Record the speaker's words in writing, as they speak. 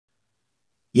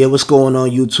Yeah, what's going on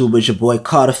YouTube? It's your boy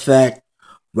CarterfaC.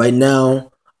 Right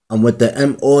now, I'm with the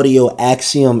Maudio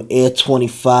Axiom Air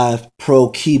 25 Pro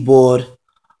keyboard,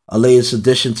 a latest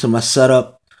addition to my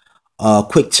setup.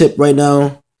 Quick tip right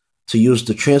now, to use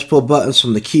the transport buttons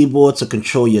from the keyboard to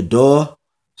control your DAW,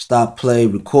 stop, play,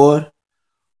 record.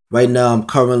 Right now, I'm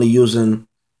currently using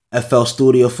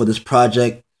Flstudio for this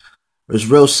project. It's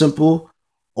real simple.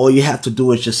 All you have to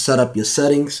do is just set up your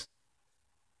settings.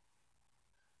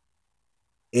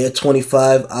 Air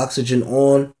 25 oxygen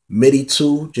on, MIDI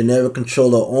 2 generic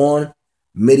controller on,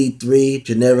 MIDI 3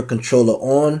 generic controller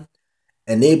on.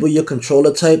 Enable your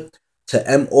controller type to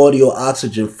Maudio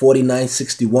Oxygen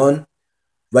 4961.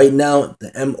 Right now,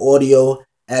 the Maudio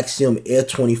Axiom Air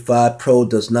 25 Pro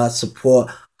does not support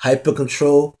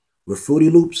hypercontrol with Fruity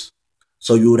Loops,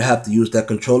 so you would have to use that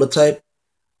controller type.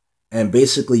 And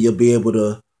basically, you'll be able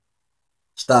to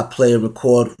stop, play, and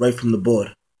record right from the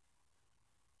board.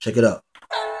 Check it out.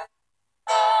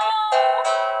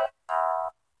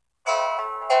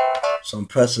 So I'm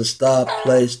pressing stop,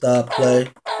 play, stop, play.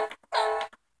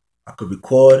 I could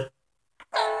record,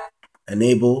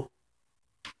 enable.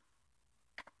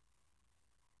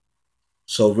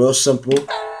 So real simple.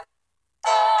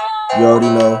 You already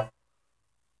know.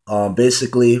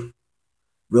 Basically,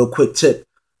 real quick tip.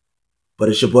 But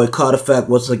it's your boy CarterfaC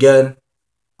once again.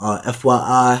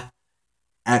 FYI,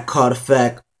 at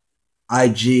CarterfaC,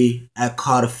 IG, at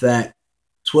CarterfaC,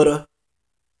 Twitter.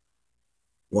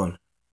 1.